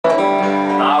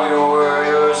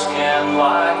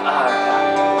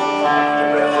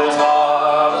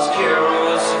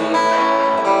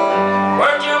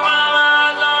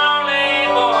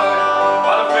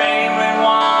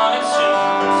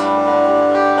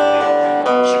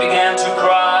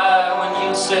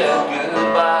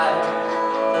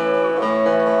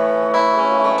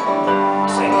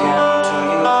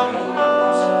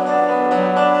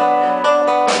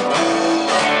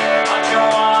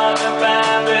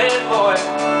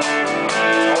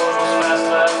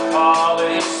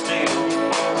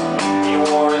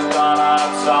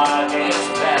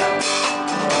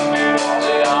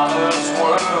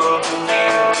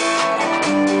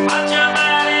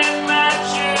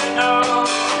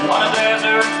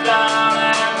down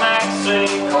in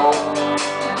Mexico.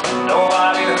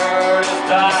 Nobody heard his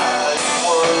dying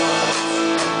words.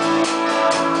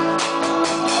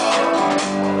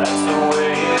 Well, that's the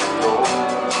way it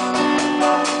goes.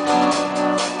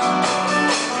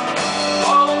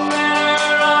 All the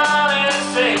men on his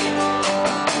seat,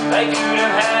 they could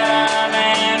have had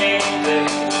any day.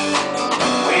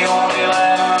 We only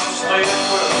let them slip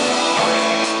through.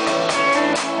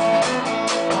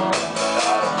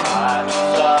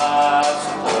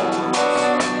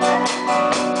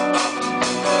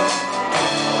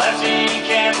 Lefty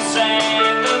can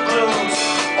sing the blues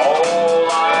all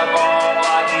night long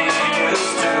like he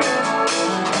used to.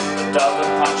 But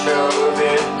doesn't Pancho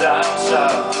bit down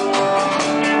south,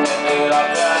 ended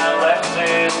up down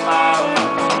Lefty's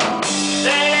mouth.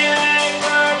 They ain't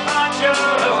for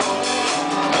Pancho,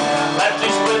 Lefty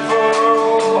split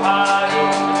for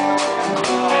Ohio,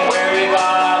 where he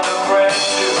got the bread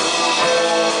to roll.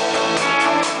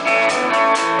 Ain't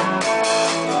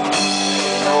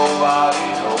nobody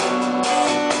knows.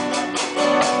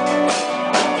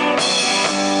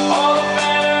 All the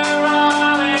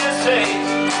veterans say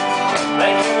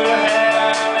they could have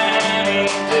had him any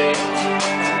day.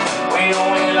 We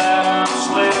only let them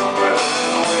slip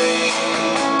away.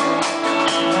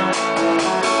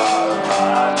 Our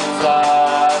minds,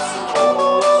 I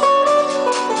suppose.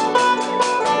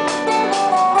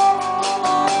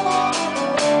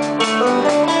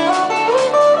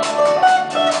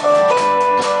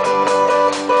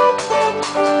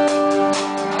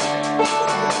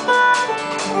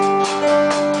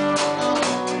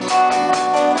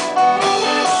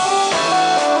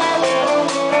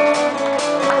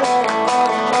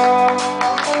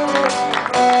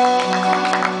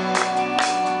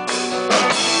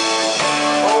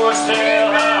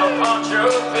 Still how Pancho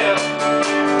felt.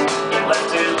 He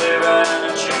left his living in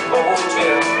a cheap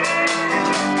hotel.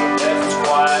 Death is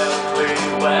quiet,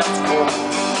 Cleveland's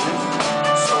cold.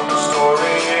 So the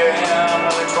story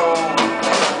Emily told.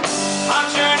 I'm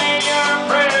turning your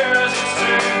prayers, it's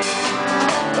true.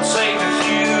 I'll save a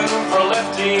few for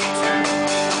Lefty too.